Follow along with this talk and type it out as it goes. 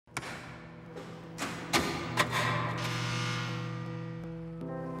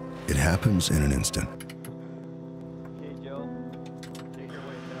It happens in an instant. Okay, Joe. Take your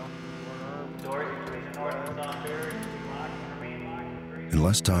weight, In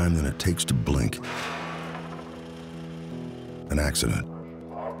less time than it takes to blink. An accident.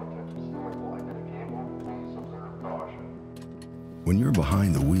 When you're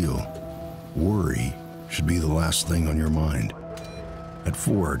behind the wheel, worry should be the last thing on your mind. At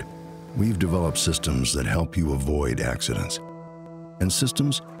Ford, we've developed systems that help you avoid accidents, and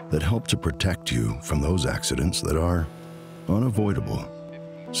systems that help to protect you from those accidents that are unavoidable.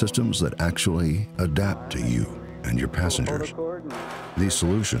 Systems that actually adapt to you and your passengers. These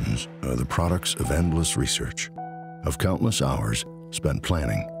solutions are the products of endless research, of countless hours spent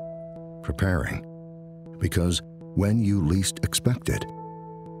planning, preparing, because when you least expect it,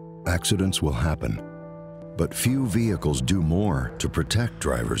 accidents will happen. But few vehicles do more to protect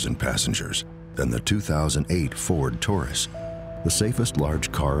drivers and passengers than the 2008 Ford Taurus, the safest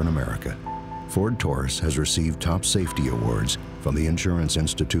large car in America. Ford Taurus has received top safety awards from the Insurance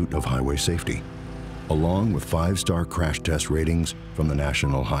Institute of Highway Safety, along with 5-star crash test ratings from the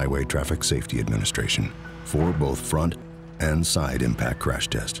National Highway Traffic Safety Administration for both front and side impact crash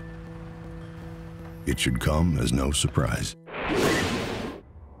tests. It should come as no surprise.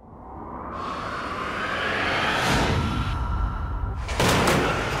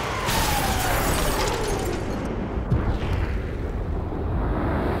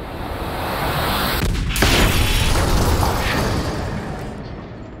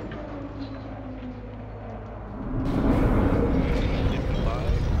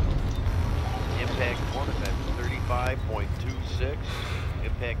 Impact 1 is at 35.26.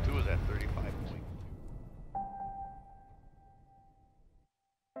 Impact 2 is at 35.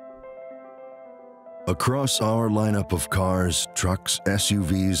 Across our lineup of cars, trucks,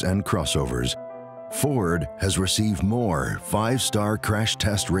 SUVs, and crossovers, Ford has received more 5-star crash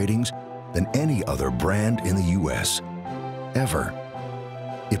test ratings than any other brand in the U.S. ever.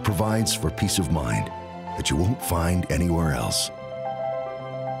 It provides for peace of mind that you won't find anywhere else.